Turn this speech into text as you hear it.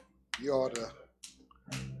You're the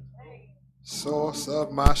source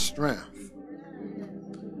of my strength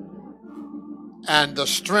and the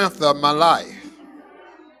strength of my life.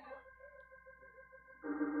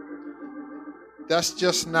 That's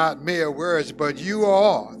just not mere words, but you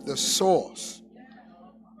are the source.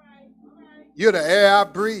 You're the air I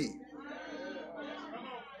breathe.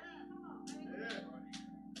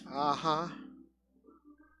 Uh-huh.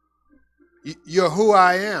 You're who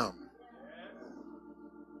I am.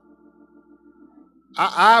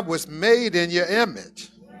 I was made in your image.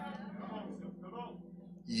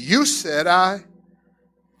 You said I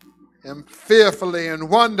am fearfully and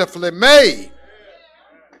wonderfully made.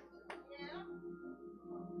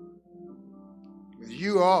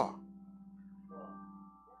 You are.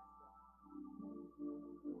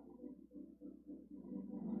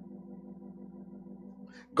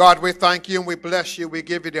 God, we thank you and we bless you. We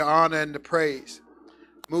give you the honor and the praise.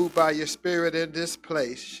 Move by your spirit in this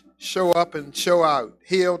place. Show up and show out.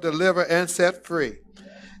 Heal, deliver, and set free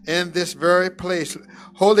in this very place.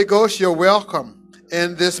 Holy Ghost, you're welcome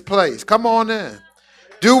in this place. Come on in.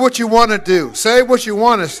 Do what you want to do. Say what you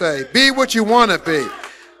want to say. Be what you want to be.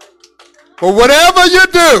 But whatever you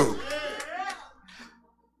do,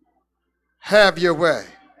 have your way.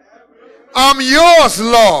 I'm yours,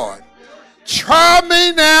 Lord. Try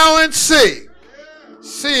me now and see.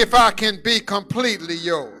 See if I can be completely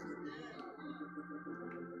yours.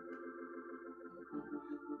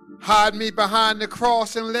 Hide me behind the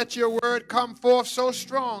cross and let your word come forth so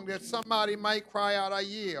strong that somebody might cry out, I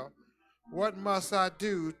yield. What must I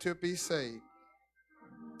do to be saved?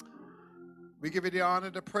 We give you the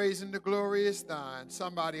honor, the praise, and the glory is thine.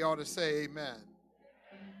 Somebody ought to say amen.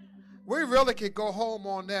 We really could go home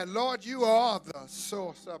on that. Lord, you are the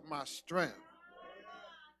source of my strength.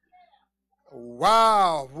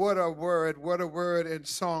 Wow, what a word in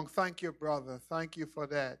song. Thank you, brother. Thank you for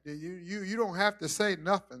that. You don't have to say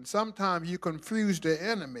nothing. Sometimes you confuse the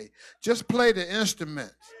enemy. Just play the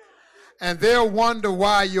instruments. And they'll wonder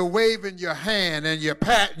why you're waving your hand and you're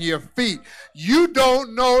patting your feet. You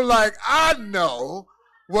don't know like I know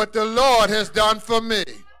what the Lord has done for me.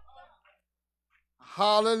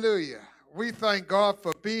 Hallelujah. We thank God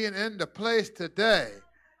for being in the place today.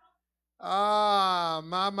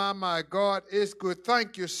 My God is good.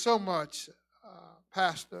 Thank you so much,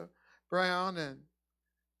 Pastor Brown and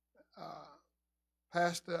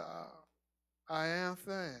Pastor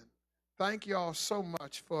Iantha. Thank you all so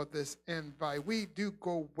much for this invite. We do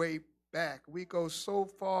go way back. We go so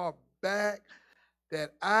far back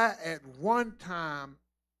that I at one time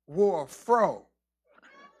wore a fro.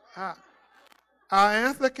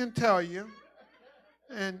 Iantha can tell you,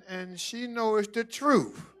 and she knows the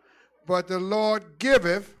truth. But the Lord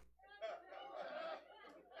giveth.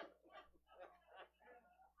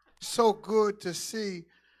 So good to see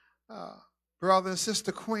brother and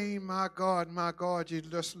sister Queen. My God, you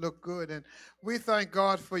just look good. And we thank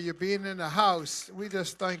God for you being in the house. We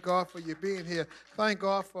just thank God for you being here. Thank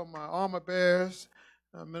God for my armor bearers,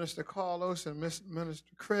 Minister Carlos and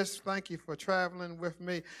Minister Chris. Thank you for traveling with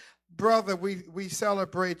me. Brother, we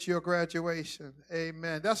celebrate your graduation.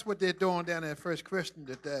 Amen. That's what they're doing down at First Christian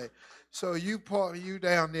today. So you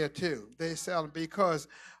down there too. They celebrate because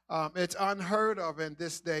it's unheard of in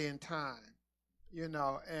this day and time,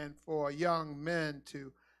 and for young men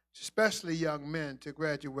especially young men to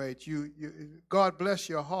graduate. God bless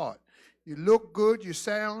your heart. You look good, you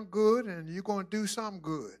sound good, and you're going to do something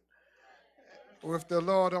good with the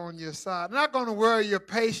Lord on your side. I'm not going to worry your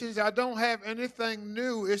patience. I don't have anything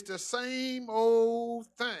new. It's the same old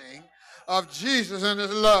thing of Jesus and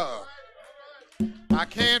his love. I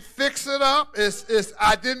can't fix it up.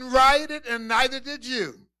 I didn't write it, and neither did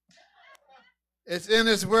you. It's in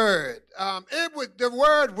his word. The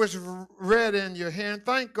word was read in your hearing.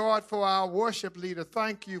 Thank God for our worship leader.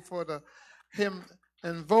 Thank you for him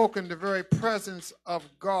invoking the very presence of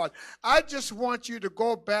God. I just want you to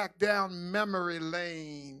go back down memory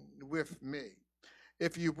lane with me,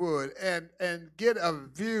 if you would, and get a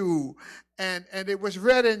view. And it was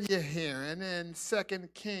read in your hearing in 2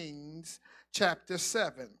 Kings chapter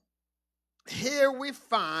 7. Here we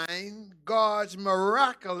find God's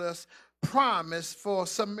miraculous promise for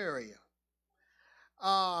Samaria.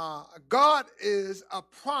 God is a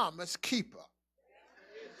promise keeper.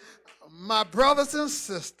 My brothers and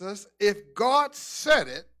sisters, if God said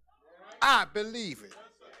it, I believe it.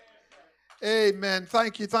 Amen.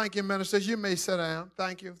 Thank you, ministers. You may sit down.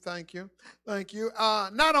 Thank you.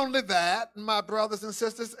 Not only that, my brothers and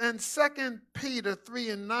sisters, in 2 Peter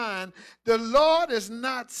 3:9, the Lord is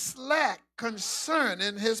not slack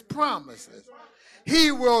concerning his promises.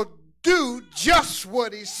 He will do just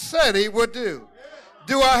what he said he would do.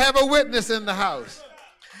 Do I have a witness in the house?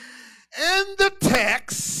 In the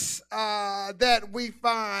text that we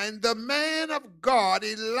find, the man of God,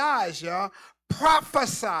 Elijah,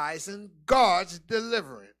 prophesizing God's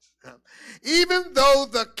deliverance. Even though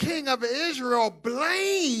the king of Israel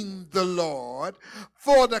blamed the Lord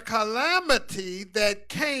for the calamity that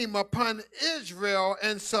came upon Israel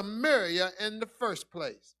and Samaria in the first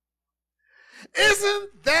place.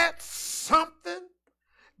 Isn't that something?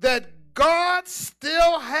 That God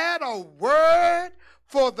still had a word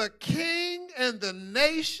for the king and the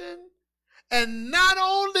nation. And not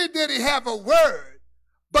only did he have a word,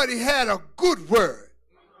 but he had a good word.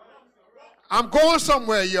 I'm going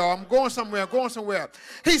somewhere, y'all. I'm going somewhere.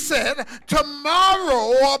 He said,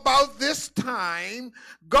 tomorrow about this time,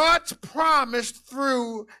 God's promise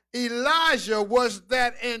through Elijah was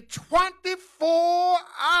that in 24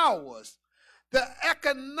 hours, the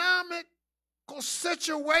economic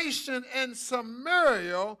situation in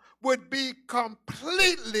Samaria would be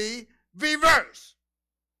completely reversed.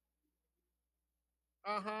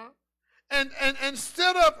 And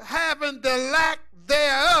instead of having the lack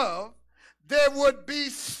thereof, there would be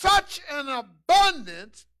such an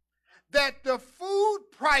abundance that the food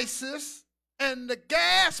prices and the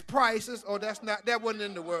gas prices, that wasn't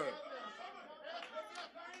in the word.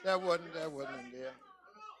 That wasn't in there.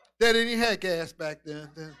 They didn't even have gas back then.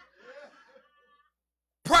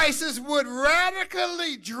 Prices would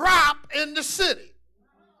radically drop in the city.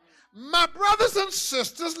 My brothers and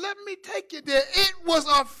sisters, let me take you there. It was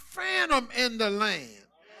a phantom in the land.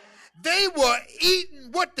 They were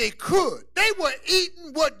eating what they could. They were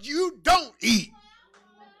eating what you don't eat.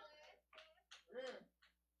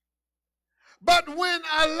 But when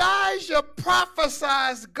Elijah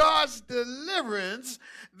prophesied God's deliverance,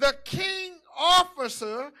 the king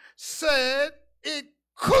officer said it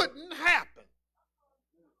couldn't happen.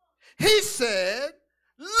 He said,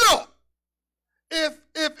 look, if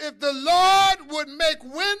the Lord would make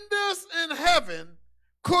windows in heaven,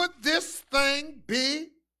 could this thing be?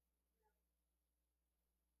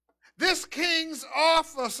 This king's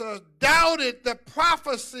officer doubted the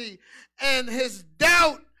prophecy, and his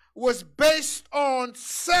doubt was based on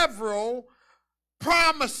several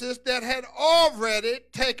promises that had already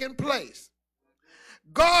taken place.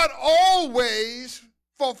 God always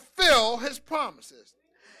fulfills his promises.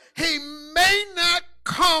 He may not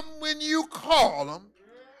come when you call him,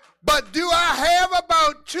 but do I have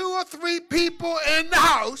about 2 or 3 people in the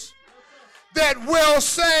house that will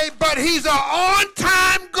say, but he's an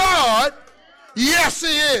on-time God? Yes, he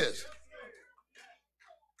is.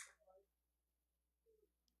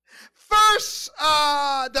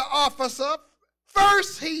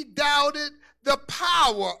 First he doubted the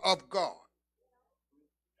power of God.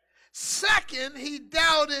 Second, he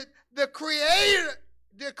doubted the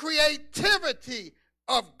creativity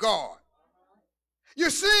of God. You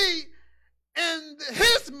see, in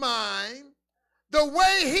his mind, the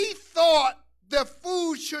way he thought the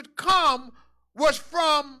food should come was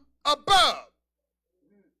from above.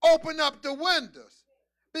 Open up the windows.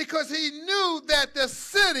 Because he knew that the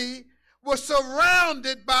city was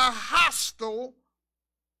surrounded by hostile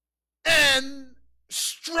and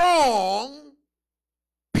strong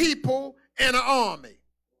people in an army.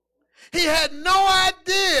 He had no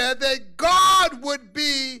idea that God would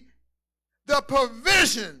be the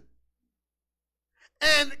provision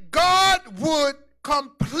and God would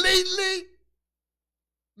completely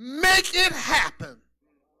make it happen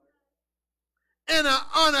in an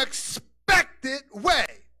unexpected way.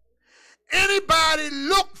 Anybody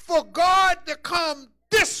look for God to come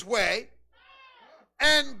this way,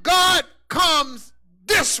 and God comes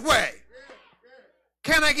this way.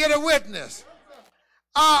 Can I get a witness?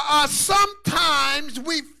 Sometimes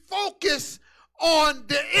we focus on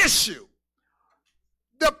the issue,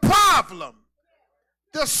 the problem,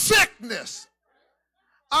 the sickness,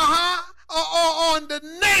 or on the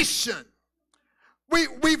nation.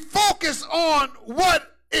 We focus on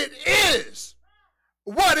what it is,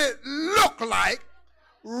 what it look like,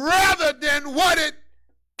 rather than what it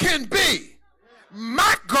can be.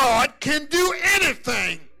 My God can do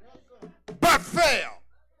anything but fail.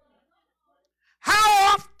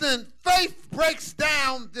 How often faith breaks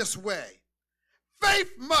down this way?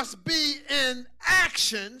 Faith must be in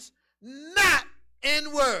actions, not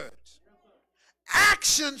in words.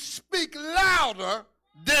 Actions speak louder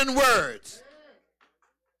than words.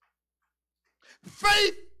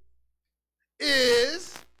 Faith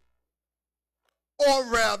is, or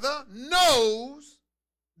rather knows,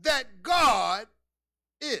 that God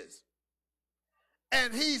is.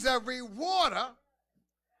 And he's a rewarder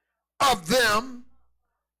of them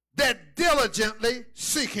that diligently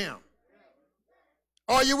seek him.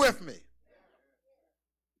 Are you with me?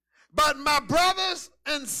 But my brothers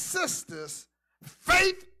and sisters,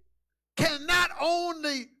 faith cannot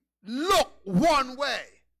only look one way.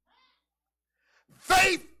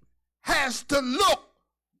 Faith has to look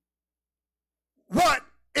what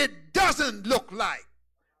it doesn't look like.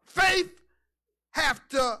 Faith have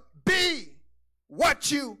to be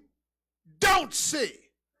what you don't see.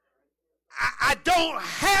 I don't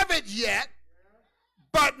have it yet,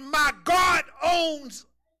 but my God owns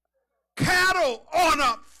cattle on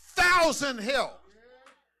 1,000 hills.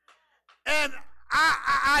 And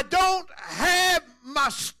I don't have my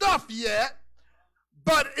stuff yet,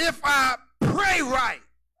 but if I pray right,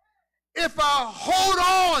 if I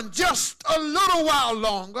hold on just a little while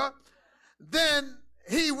longer, then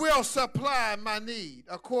he will supply my need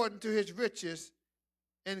according to his riches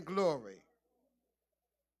and glory.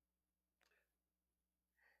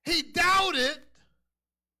 He doubted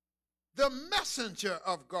the messenger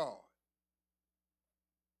of God.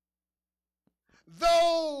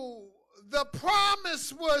 Though the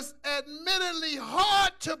promise was admittedly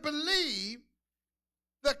hard to believe,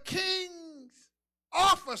 the king's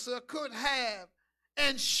officer could have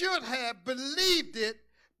and should have believed it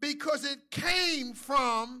because it came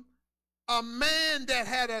from a man that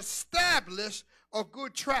had established a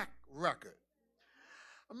good track record.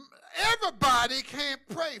 Everybody can't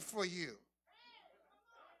pray for you.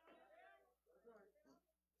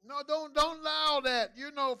 No, don't allow that.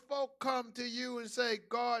 You know, folk come to you and say,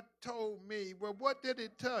 God told me. Well, what did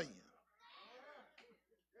it tell you?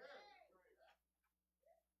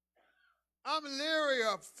 I'm leery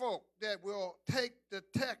of folk that will take the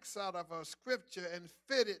text out of a scripture and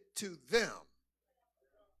fit it to them.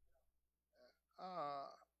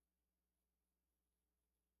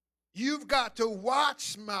 You've got to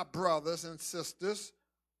watch, my brothers and sisters,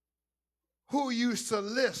 who you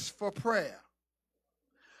solicit for prayer.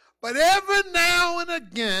 But every now and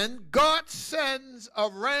again, God sends a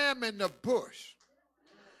ram in the bush,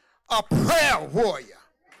 a prayer warrior.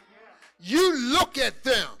 You look at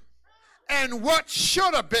them, and what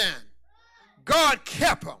should have been, God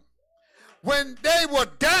kept them. When they were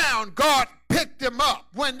down, God picked them up.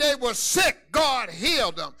 When they were sick, God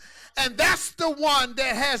healed them. And that's the one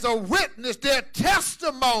that has a witness. Their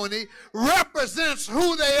testimony represents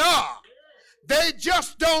who they are. They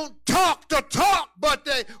just don't talk the talk, but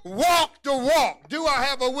they walk the walk. Do I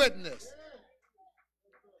have a witness?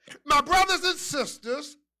 My brothers and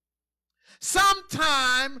sisters,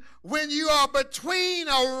 sometime when you are between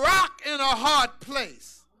a rock and a hard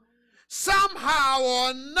place, somehow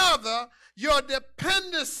or another, your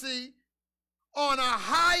dependency on a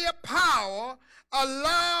higher power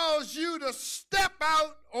allows you to step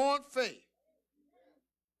out on faith.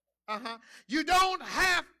 You don't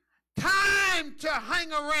have time to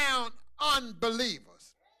hang around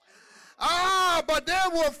unbelievers. But there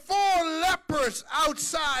were 4 lepers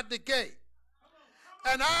outside the gate.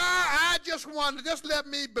 And I just wanted, just let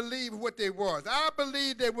me believe what they was. I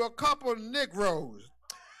believe they were a couple of Negroes.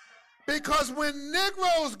 Because when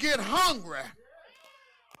Negroes get hungry,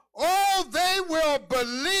 they will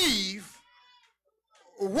believe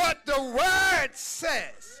what the word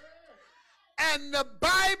says. And the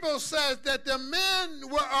Bible says that the men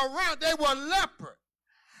were around, they were leper.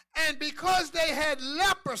 And because they had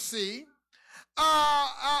leprosy,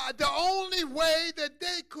 the only way that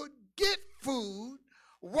they could get food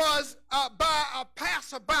was by a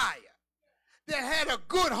passerby that had a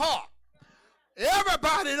good heart.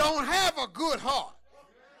 Everybody don't have a good heart.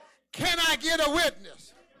 Can I get a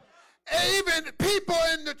witness? Even people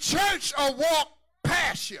in the church will walk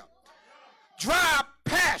past you, drive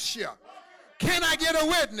past you. Can I get a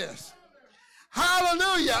witness?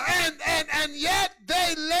 Hallelujah. And yet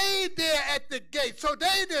they laid there at the gate. So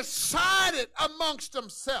they decided amongst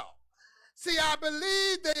themselves. See, I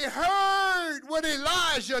believe they heard what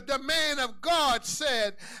Elijah, the man of God,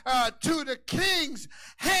 said to the king's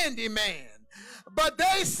handyman. But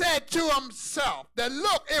they said to themselves that,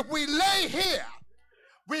 look, if we lay here,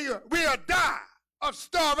 we'll die of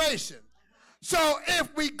starvation. So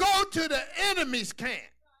if we go to the enemy's camp,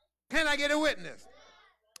 can I get a witness?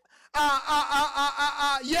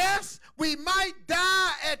 Yes, we might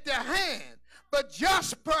die at the hand, but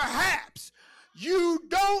just perhaps you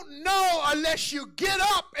don't know unless you get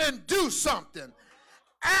up and do something.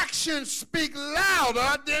 Actions speak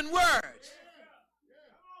louder than words.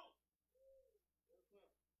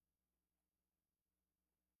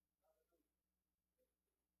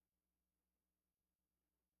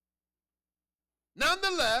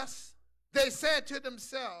 Nonetheless, they said to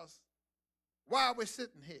themselves, why are we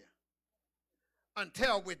sitting here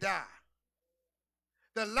until we die?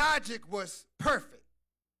 The logic was perfect.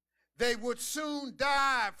 they would soon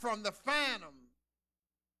die from the phantom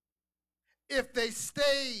if they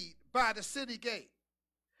stayed by the city gate.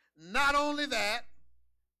 Not only that,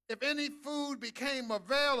 if any food became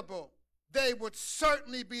available, they would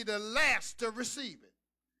certainly be the last to receive it.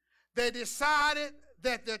 They decided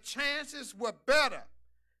that their chances were better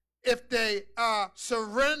if they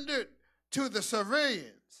surrendered to the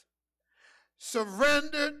Syrians,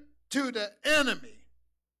 surrendered to the enemy,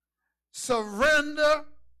 surrender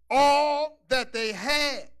all that they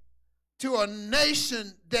had to a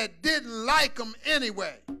nation that didn't like them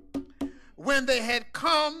anyway. When they had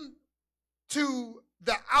come to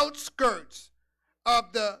the outskirts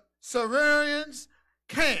of the Syrians'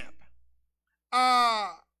 camp,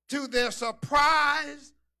 to their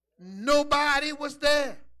surprise, nobody was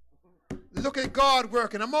there. Look at God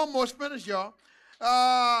working. I'm almost finished, y'all.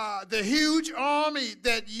 The huge army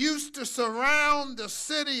that used to surround the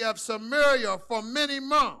city of Samaria for many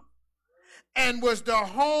months and was the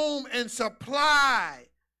home and supply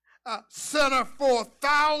center for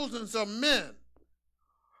thousands of men,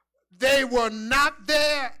 they were not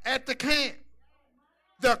there at the camp.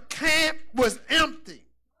 The camp was empty,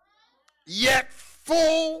 yet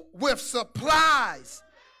full with supplies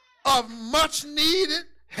of much needed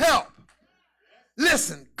help.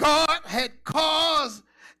 Listen, God had caused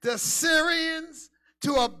the Syrians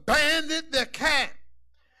to abandon their camp.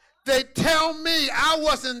 They tell me, I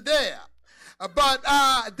wasn't there, but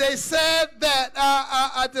they said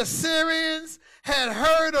that the Syrians had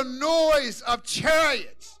heard a noise of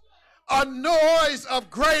chariots, a noise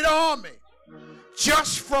of great army,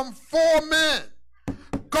 just from 4 men.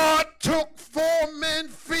 God took 4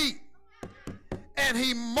 men's feet and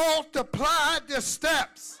he multiplied the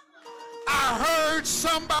steps. I heard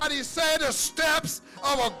somebody say the steps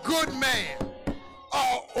of a good man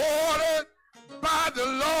are ordered by the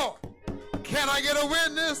Lord. Can I get a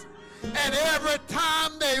witness? And every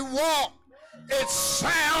time they walk, it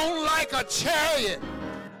sounds like a chariot.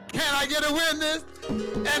 Can I get a witness?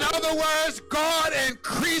 In other words, God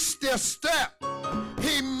increased their step.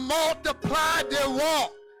 He multiplied their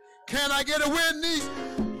walk. Can I get a witness?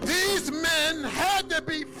 These men had to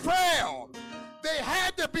be frail. They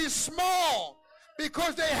had to be small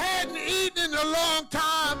because they hadn't eaten in a long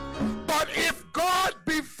time. But if God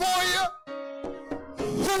be for you,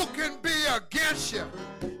 who can be against you?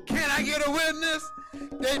 Can I get a witness?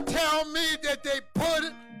 They tell me that they put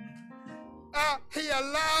it, he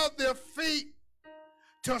allowed their feet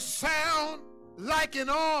to sound like an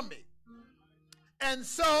army. And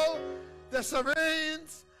so the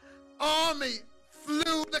Syrians' army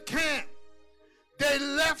flew the camp. They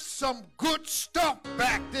left some good stuff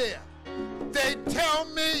back there. They tell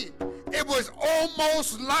me it was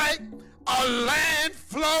almost like a land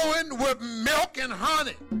flowing with milk and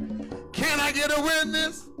honey. Can I get a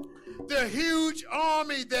witness? The huge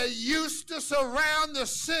army that used to surround the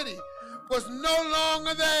city was no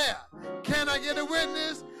longer there. Can I get a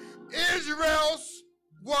witness? Israel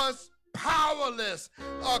was powerless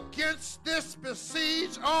against this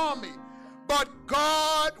besieged army. But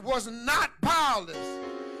God was not powerless.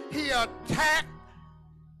 He attacked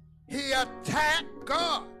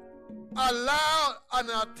God, allowed an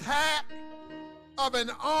attack of an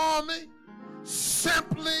army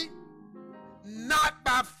simply not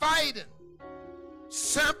by fighting,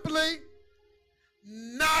 simply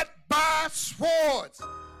not by swords,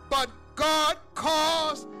 but God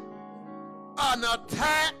caused an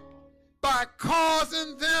attack by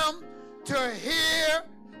causing them to hear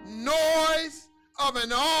noise of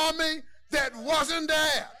an army that wasn't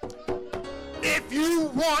there. If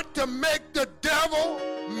you want to make the devil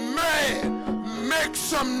mad, make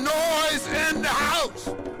some noise in the house.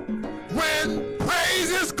 When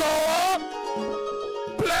praises go up,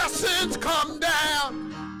 blessings come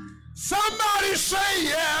down. Somebody say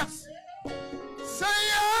yes. Say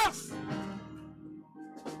yes.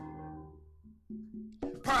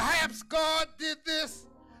 Perhaps God did this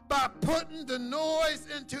by putting the noise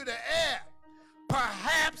into the air.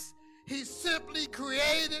 Perhaps he simply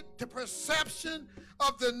created the perception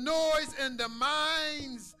of the noise in the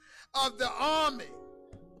minds of the army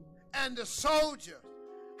and the soldiers.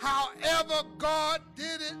 However God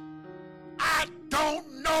did it, I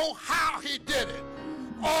don't know how he did it.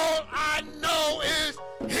 All I know is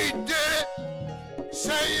he did it.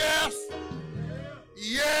 Say yes.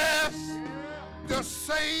 Yes. The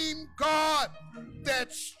same God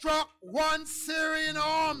that struck one Syrian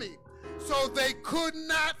army so they could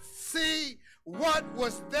not see what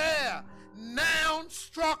was there, now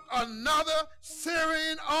struck another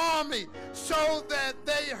Syrian army so that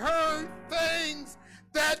they heard things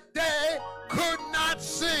that they could not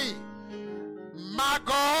see. My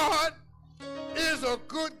God is a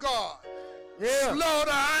good God. Yeah. Slow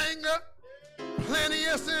to anger,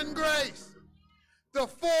 plenteous in grace. The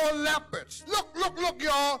 4 lepers, look,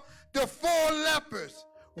 y'all. The 4 lepers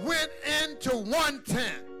went into one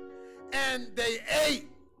tent, and they ate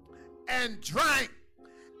and drank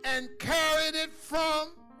and carried it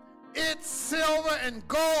from its silver and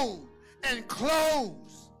gold and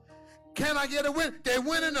clothes. Can I get a win? They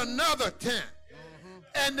went in another tent,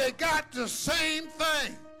 and they got the same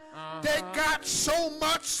thing. They got so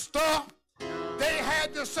much stuff, they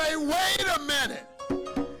had to say, wait a minute.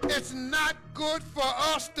 It's not good for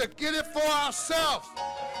us to get it for ourselves,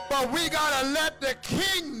 but we gotta let the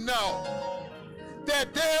king know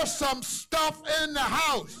that there's some stuff in the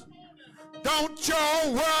house. Don't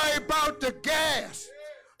y'all worry about the gas.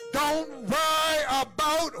 Don't worry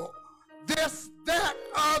about this, that,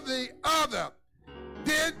 or the other.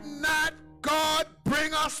 Did not God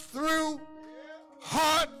bring us through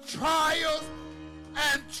hard trials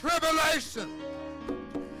and tribulation?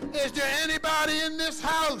 Is there anybody in this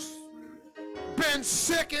house been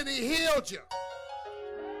sick and he healed you?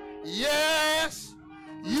 Yes.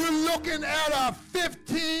 You're looking at a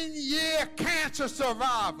 15-year cancer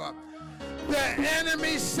survivor. The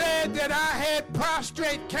enemy said that I had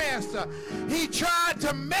prostate cancer. He tried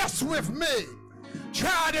to mess with me,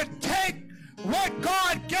 tried to take what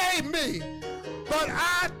God gave me. But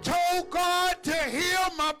I told God to heal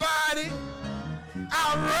my body.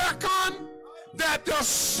 I reckon that the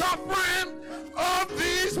suffering of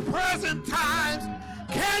these present times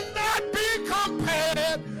cannot be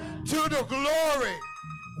compared to the glory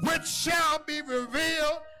which shall be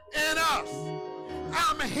revealed in us.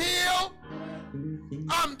 I'm healed,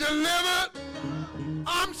 I'm delivered,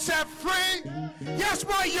 I'm set free. Guess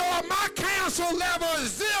what, y'all? My cancer level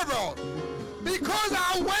is 0 because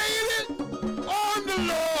I waited on the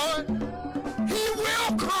Lord. He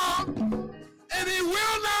will come and he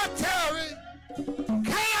will not tarry.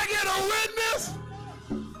 Can I get a witness?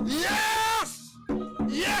 Yes!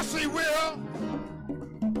 Yes, he will.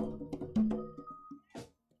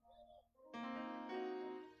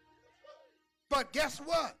 But guess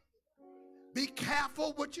what? Be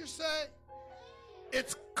careful what you say.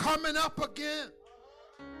 It's coming up again.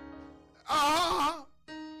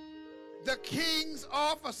 The king's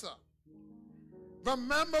officer.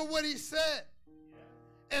 Remember what he said.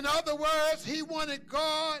 In other words, he wanted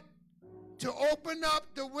God to open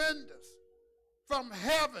up the windows from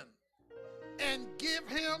heaven and give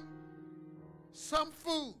him some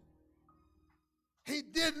food. He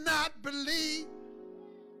did not believe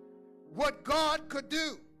what God could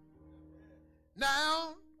do.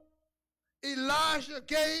 Now, Elijah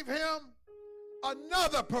gave him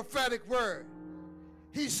another prophetic word.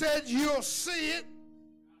 He said, you'll see it,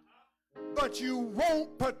 but you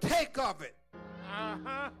won't partake of it.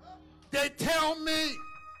 They tell me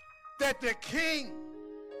that the king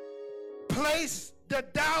placed the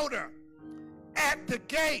doubter at the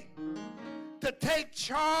gate to take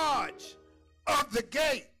charge of the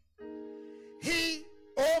gate. He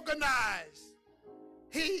organized.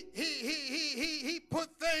 He put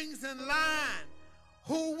things in line.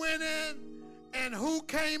 Who went in and who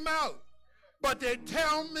came out. But they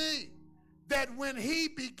tell me that when he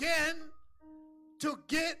began to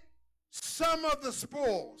get some of the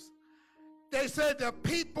spoils, they said the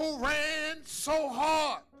people ran so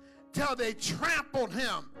hard till they trampled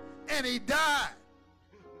him and he died.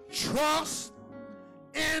 Trust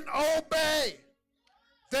and obey.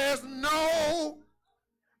 There's no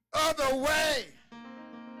other way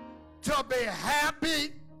to be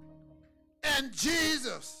happy in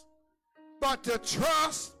Jesus but to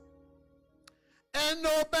trust and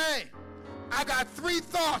obey. I got 3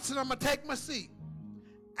 thoughts and I'm going to take my seat.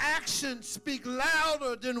 Actions speak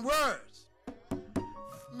louder than words.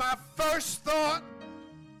 My first thought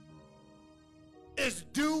is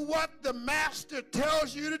do what the master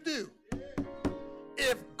tells you to do.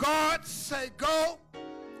 If God say go,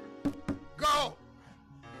 go.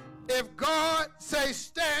 If God say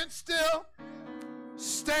stand still,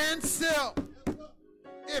 stand still.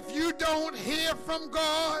 If you don't hear from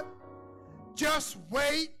God, just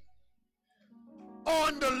wait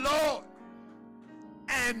on the Lord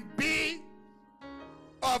and be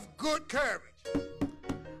of good courage.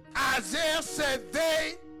 Isaiah said,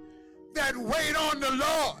 they that wait on the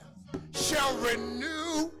Lord shall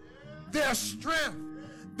renew their strength.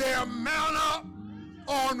 They'll mount up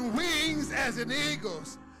on wings as an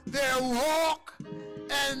eagle's. They'll walk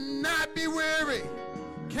and not be weary.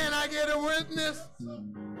 Can I get a witness?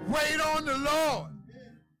 Wait on the Lord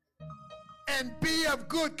and be of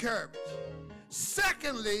good courage.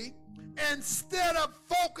 Secondly, instead of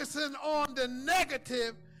focusing on the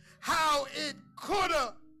negative, how it could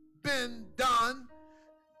have been done,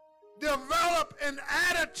 develop an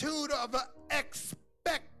attitude of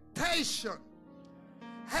expectation.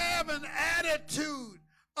 Have an attitude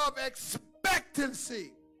of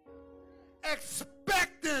expectancy,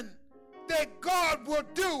 expecting that God will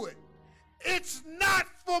do it. It's not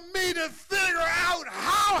for me to figure out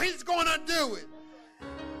how he's going to do it.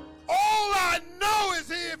 All I know is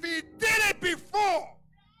if he did it before,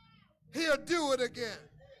 he'll do it again.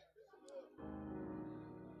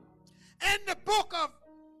 In the book of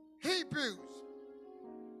Hebrews,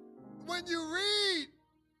 when you read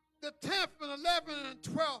the 10th and 11th and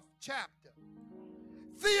 12th chapter,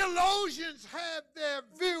 theologians have their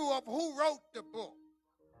view of who wrote the book.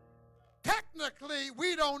 Technically,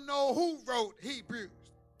 we don't know who wrote Hebrews.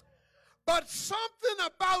 But something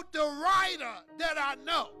about the writer that I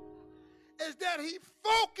know is that he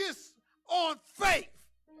focused on faith.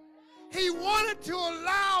 He wanted to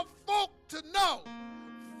allow folk to know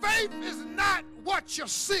faith is not what you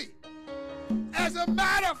see. As a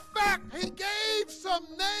matter of fact, he gave some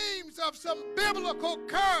names of some biblical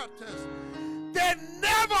characters that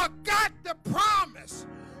never got the promise,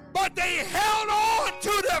 but they held on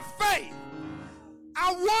to their faith.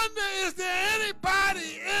 I wonder, is there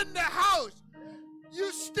anybody in the house,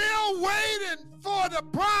 you still waiting for the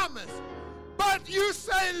promise, but you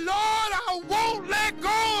say, Lord, I won't let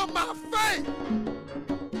go of my faith.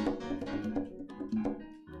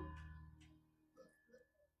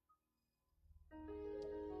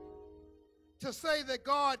 To say that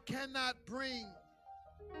God cannot bring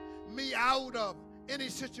me out of any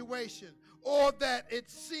situation, or that it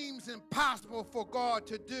seems impossible for God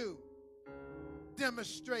to do,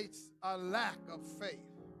 demonstrates a lack of faith.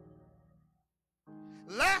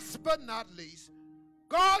 Last but not least,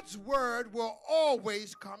 God's word will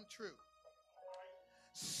always come true.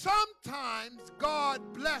 Sometimes God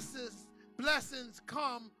blessings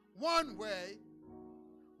come one way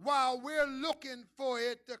while we're looking for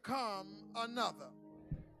it to come another.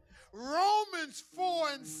 Romans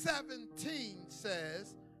 4:17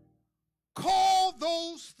 says, call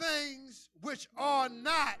those things which are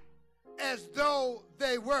not as though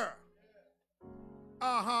they were.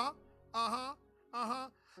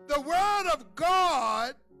 The word of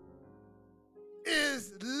God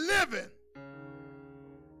is living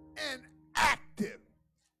and active.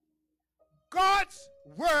 God's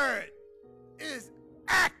word is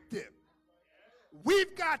active.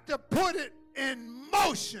 We've got to put it in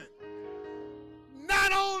motion.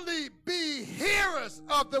 Not only be hearers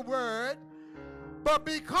of the word, but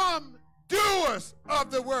become doers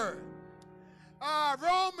of the word.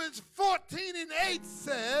 Romans 14:8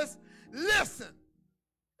 says, listen,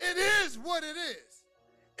 it is what it is.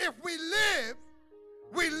 If we live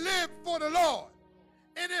for the Lord.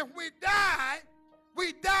 And if we die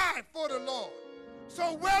for the Lord.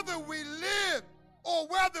 So whether we live or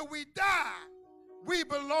whether we die, we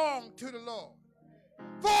belong to the Lord.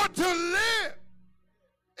 For to live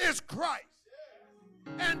is Christ,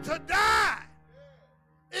 and to die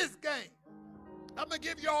is gain. I'm going to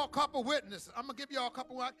give y'all a couple witnesses.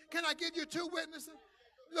 Can I give you two witnesses?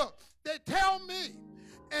 Look, they tell me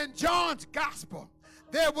in John's gospel,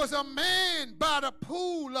 there was a man by the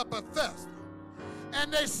pool of Bethesda.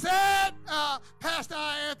 And they said, Pastor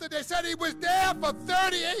Anthony, they said he was there for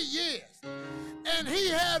 38 years. And he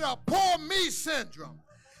had a poor me syndrome.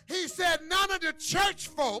 He said, none of the church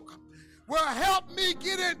folk will help me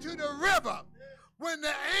get into the river when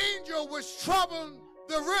the angel was troubling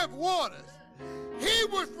the river waters. He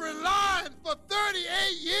was relying for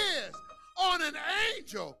 38 years on an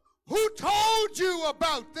angel. Who told you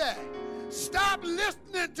about that? Stop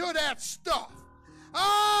listening to that stuff.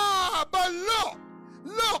 But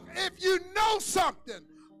look, if you know something,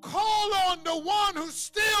 call on the one who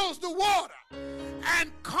stills the water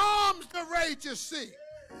and calms the raging sea.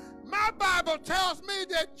 My Bible tells me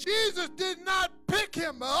that Jesus did not pick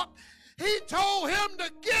him up. He told him to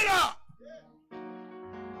get up.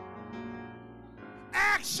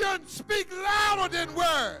 Actions speak louder than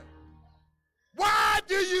words. Why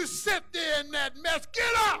do you sit there in that mess?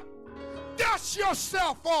 Get up. Dust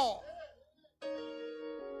yourself off.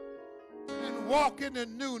 And walk in the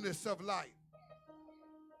newness of life.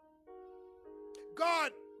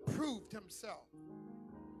 God proved himself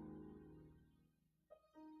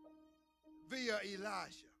via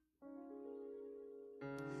Elijah.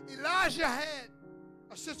 Elijah had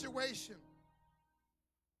a situation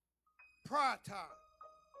prior time.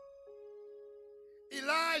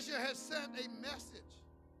 Elijah had sent a message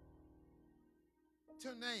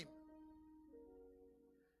to Naaman.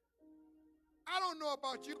 I don't know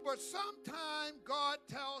about you, but sometimes God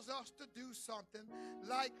tells us to do something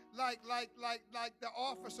like the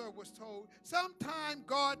officer was told. Sometimes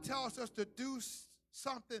God tells us to do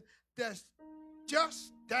something that's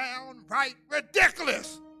just downright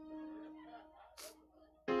ridiculous.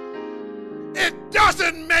 It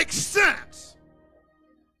doesn't make sense.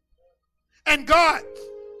 And God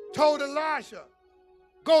told Elijah,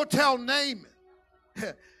 go tell Naaman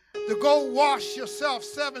to go wash yourself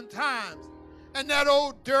 7 times in that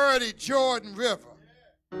old dirty Jordan River.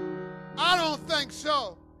 I don't think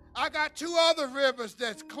so. I got 2 other rivers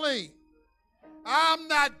that's clean. I'm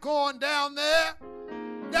not going down there.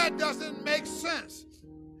 That doesn't make sense.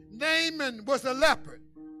 Naaman was a leopard.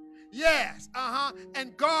 Yes,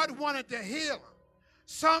 and God wanted to heal him.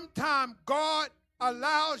 Sometimes God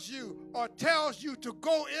allows you or tells you to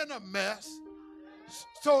go in a mess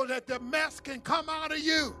so that the mess can come out of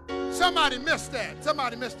you. Somebody missed that.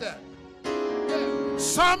 Somebody missed that.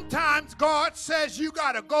 Sometimes God says you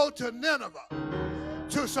got to go to Nineveh,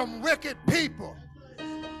 to some wicked people.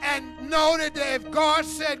 And know that if God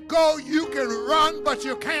said go, you can run, but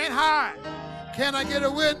you can't hide. Can I get a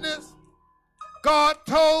witness? God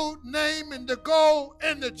told Naaman to go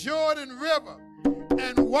in the Jordan River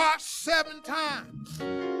and wash 7 times.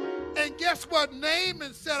 And guess what?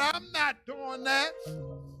 Naaman said, I'm not doing that.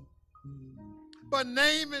 But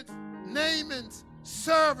Naaman's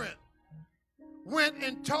servant went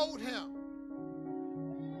and told him,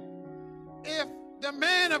 if the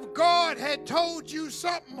man of God had told you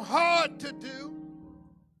something hard to do,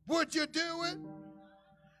 would you do it?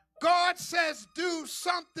 God says do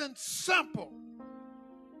something simple.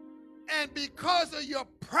 And because of your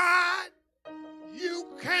pride, you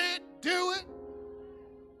can't do it.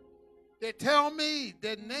 They tell me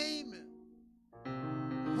that Naaman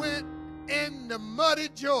went in the muddy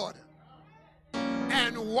Jordan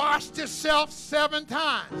and washed himself 7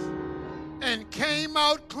 times and came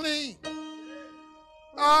out clean.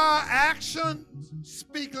 Our actions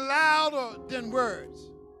speak louder than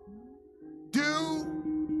words. Do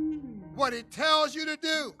what it tells you to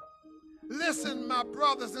do. Listen, my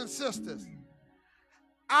brothers and sisters.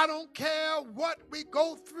 I don't care what we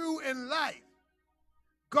go through in life.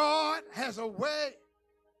 God has a way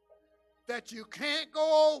that you can't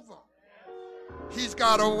go over. He's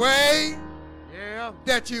got a way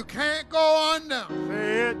that you can't go under.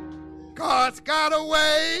 Say it. God's got a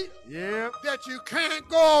way that you can't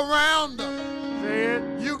go around them. Say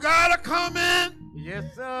it. You got to come in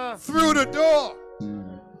Yes, sir. through the door.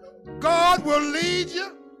 God will lead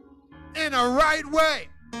you in a right way.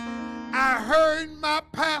 I heard my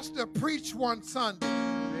pastor preach one Sunday,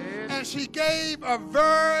 and she gave a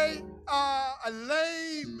very a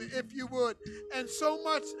lame, if you would, and so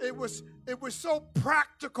much it was so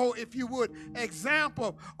practical, if you would,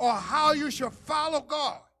 example or how you should follow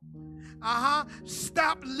God.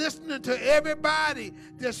 Stop listening to everybody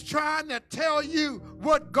that's trying to tell you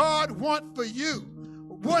what God wants for you.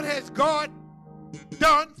 What has God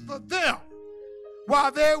done for them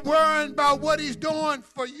while they're worrying about what he's doing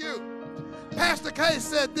for you? Pastor Kay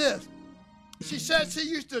said this. She said she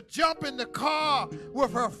used to jump in the car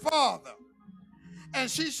with her father.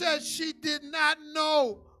 And she said she did not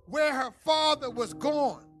know where her father was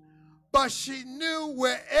going. But she knew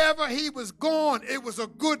wherever he was going, it was a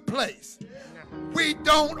good place. We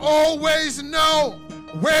don't always know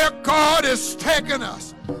where God is taking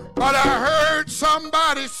us. But I heard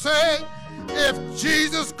somebody say, if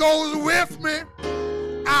Jesus goes with me,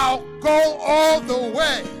 I'll go all the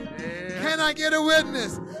way. Can I get a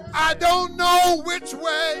witness? I don't know which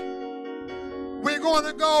way we're going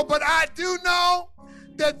to go, but I do know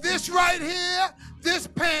that this right here, this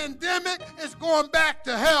pandemic is going back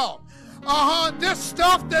to hell. This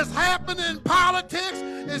stuff that's happening in politics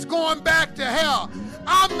is going back to hell.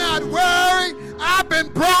 I'm not worried. I've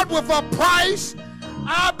been brought with a price.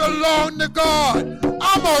 I belong to God.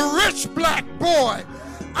 I'm a rich black boy.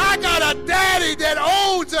 I got a daddy that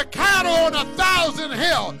owns a cattle on 1,000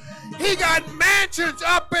 hills. He got mansions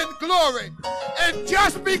up in glory. And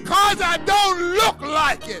just because I don't look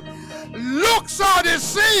like it, looks are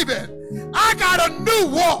deceiving. I got a new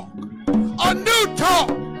walk, a new talk,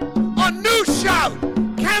 a new shout.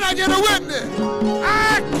 Can I get a witness?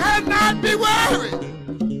 I cannot be worried.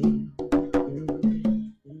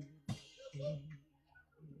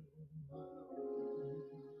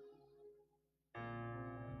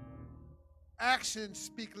 Actions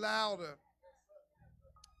speak louder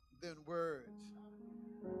than words.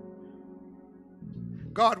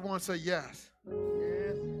 God wants a yes.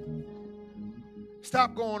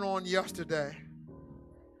 Stop going on yesterday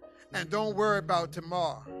and don't worry about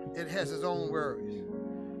tomorrow. It has its own worries.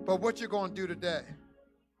 But what you going to do today?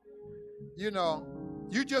 You know,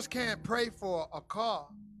 you just can't pray for a car.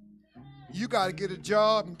 You got to get a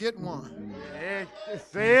job and get one. Yeah,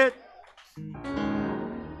 say it.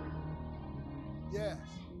 Yes.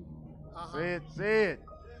 Say it.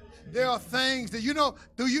 There are things that, you know,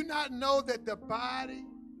 do you not know that the body,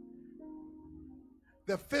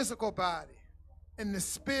 the physical body, and the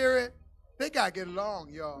spirit, they got to get along,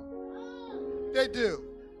 y'all. They do.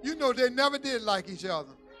 You know, they never did like each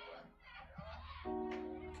other.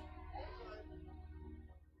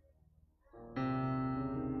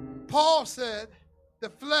 Paul said the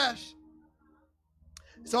flesh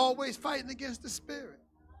is always fighting against the spirit.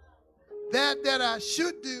 That I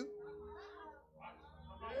should do,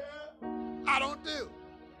 I don't do.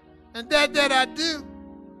 And that I do,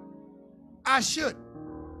 I shouldn't.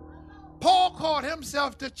 Paul called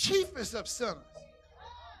himself the chiefest of sinners.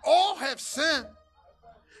 All have sinned.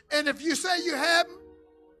 And if you say you haven't,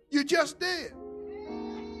 you just did.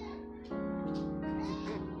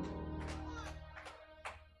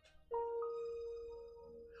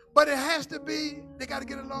 But it has to be, they got to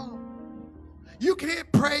get along. You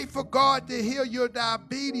can't pray for God to heal your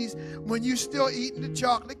diabetes when you're still eating the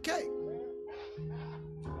chocolate cake.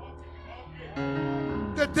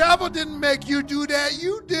 The devil didn't make you do that.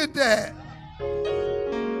 You did that.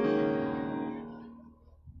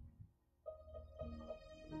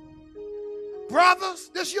 Brothers,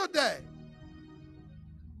 this your day.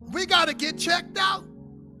 We got to get checked out.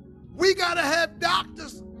 We got to have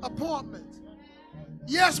doctor's appointments.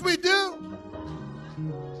 Yes, we do.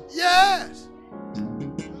 Yes.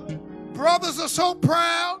 Brothers are so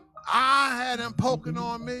proud. I had them poking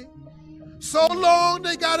on me. So long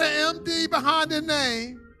they got an MD behind their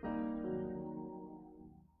name.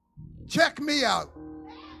 Check me out.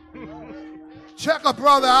 Check a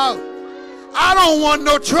brother out. I don't want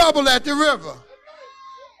no trouble at the river.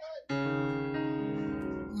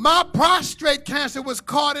 My prostate cancer was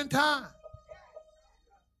caught in time.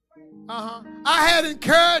 I had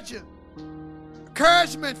encouragement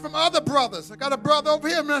from other brothers. I got a brother over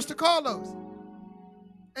here, Mr. Carlos.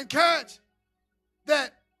 Encourage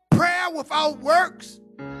that prayer without works,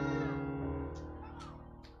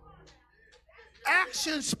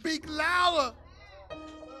 actions speak louder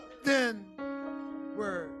than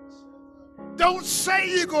words. Don't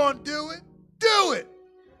say you're going to do it. Do it.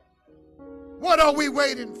 What are we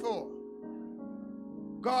waiting for?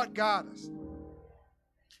 God got us.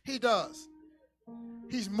 He does.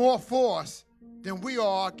 He's more for us than we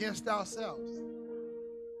are against ourselves.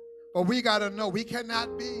 But we got to know we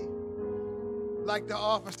cannot be like the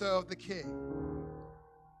officer of the king.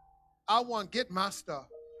 I want to get my stuff.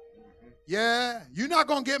 Yeah, you're not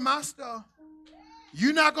going to get my stuff.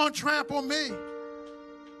 You're not going to trample me,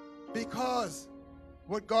 because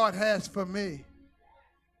what God has for me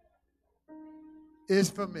is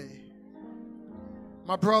for me.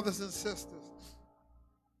 My brothers and sisters,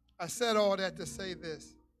 I said all that to say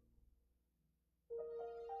this.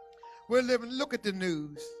 We're living, look at the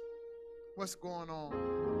news. What's going on?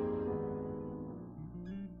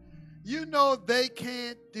 You know they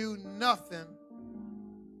can't do nothing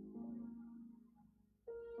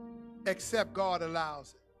except God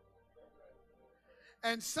allows it.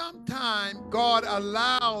 And sometimes God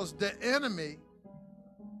allows the enemy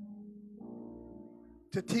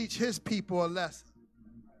to teach his people a lesson.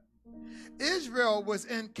 Israel was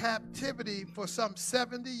in captivity for some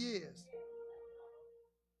 70 years.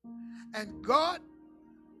 And God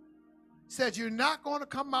said, you're not going to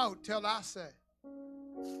come out till I say.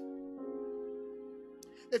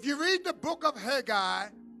 If you read the book of Haggai,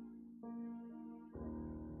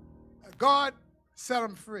 God set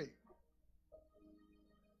them free.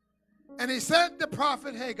 And he sent the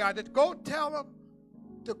prophet Haggai to go tell them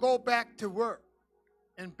to go back to work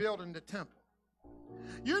and building the temple.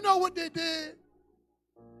 You know what they did?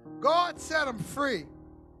 God set them free.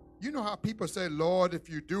 You know how people say, Lord, if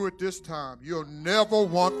you do it this time, you'll never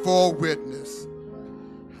want for a witness.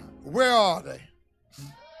 Where are they?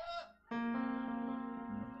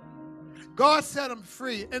 God set them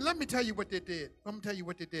free. And let me tell you what they did. Let me tell you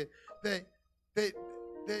what they did.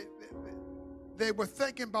 They were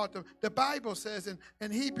thinking about the Bible says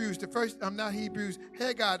in Hebrews,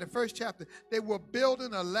 Haggai, the first chapter, they were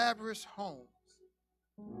building elaborate homes.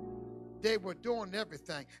 They were doing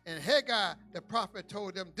everything. And Haggai, the prophet,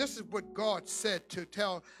 told them, this is what God said to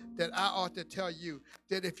tell, that I ought to tell you,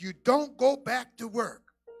 that if you don't go back to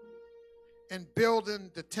work and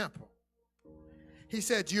building the temple, he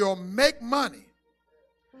said, you'll make money,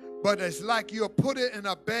 but it's like you'll put it in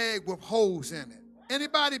a bag with holes in it.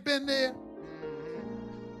 Anybody been there?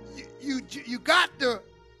 You got the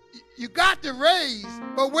You got the raise,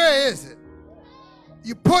 but where is it?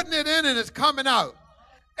 You're putting it in and it's coming out.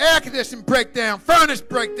 Air conditioning breakdown, furnace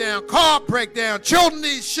breakdown, car breakdown, children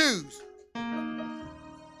need shoes.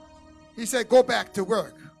 He said, go back to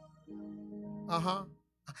work.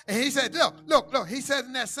 And he said, look, he said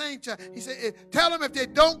in that same chapter, he said, tell them if they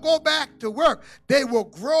don't go back to work, they will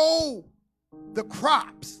grow the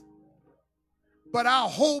crops, but I'll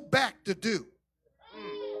hold back the dew.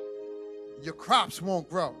 Your crops won't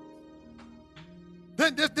grow.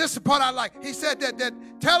 Then this is the part I like. He said that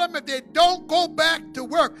tell them if they don't go back to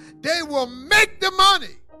work, they will make the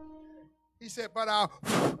money. He said, but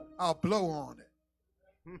I'll blow on it.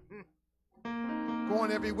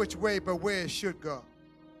 Going every which way but where it should go.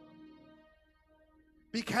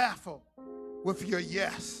 Be careful with your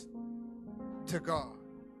yes to God.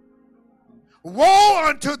 Woe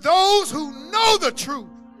unto those who know the truth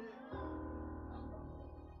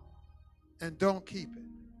and don't keep it.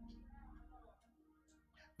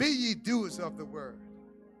 Be ye doers of the word.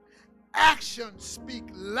 Actions speak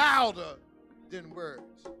louder than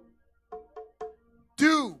words.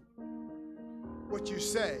 Do what you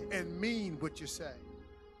say and mean what you say.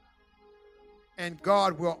 And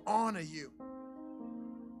God will honor you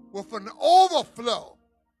with an overflow.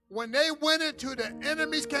 When they went into the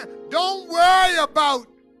enemy's camp, don't worry about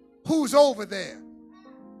who's over there.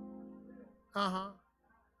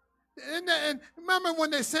 And remember when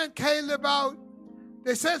they sent Caleb out?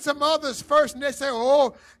 They sent some others first, and they say,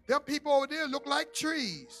 oh, them people over there look like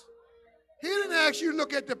trees. He didn't ask you to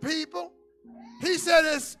look at the people. He said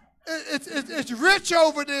it's rich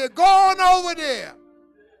over there. Go on over there.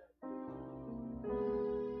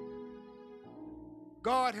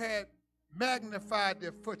 God had magnified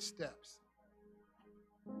their footsteps.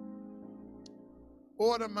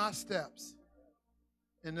 Order my steps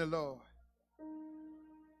in the Lord.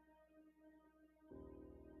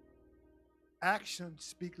 Actions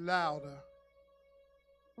speak louder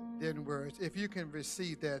than words. If you can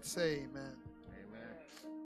receive that, say amen.